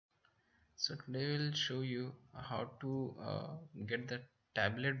So today we'll show you how to get the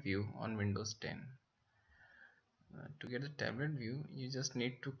tablet view on Windows 10. To get the tablet view, you just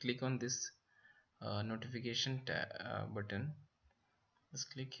need to click on this notification button.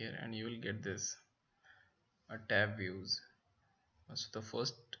 Just click here and you will get this tab views. So the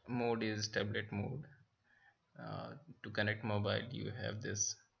first mode is tablet mode. To connect mobile, you have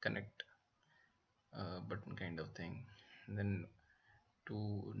this connect button kind of thing. Then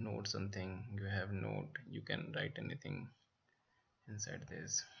to note something, you have note. You can write anything inside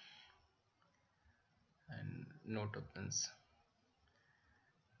this and note opens.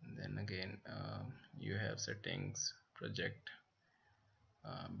 Then again you have settings, project,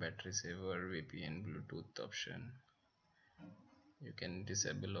 battery saver, VPN, Bluetooth option. You can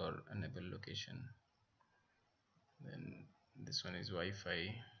disable or enable location. Then this one is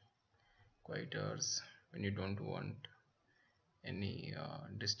Wi-Fi, quiet hours. When you don't want any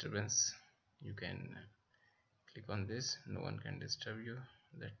disturbance, you can click on this. No one can disturb you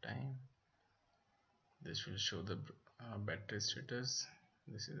that time. This will show the battery status.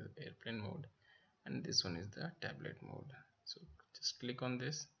 This is airplane mode, and this one is the tablet mode. So just click on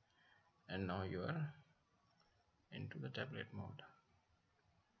this and now you are into the tablet mode.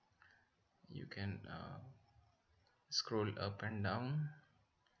 You can scroll up and down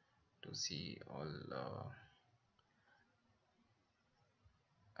to see all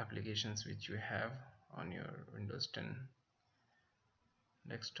applications which you have on your Windows 10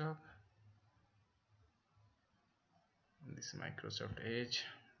 desktop. This is Microsoft Edge,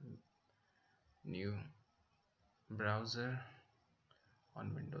 new browser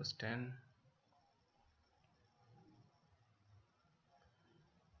on Windows 10.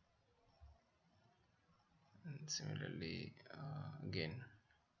 And similarly again,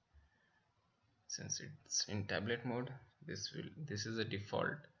 since it's in tablet mode, this is a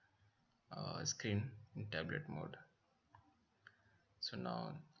default screen in tablet mode. So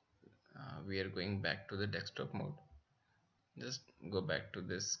now we are going back to the desktop mode. Just go back to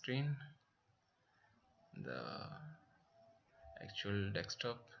this screen, the actual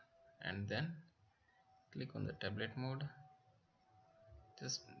desktop, and then click on the tablet mode.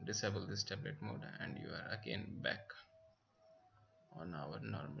 Just disable this tablet mode and you are again back on our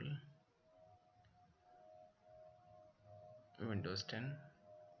normal Windows 10.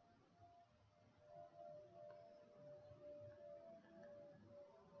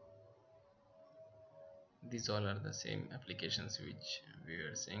 These all are the same applications which we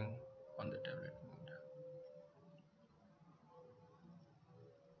are seeing on the tablet mode.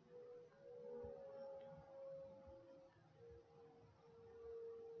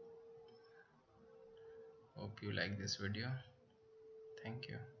 Hope you like this video. Thank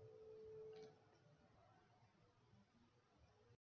you.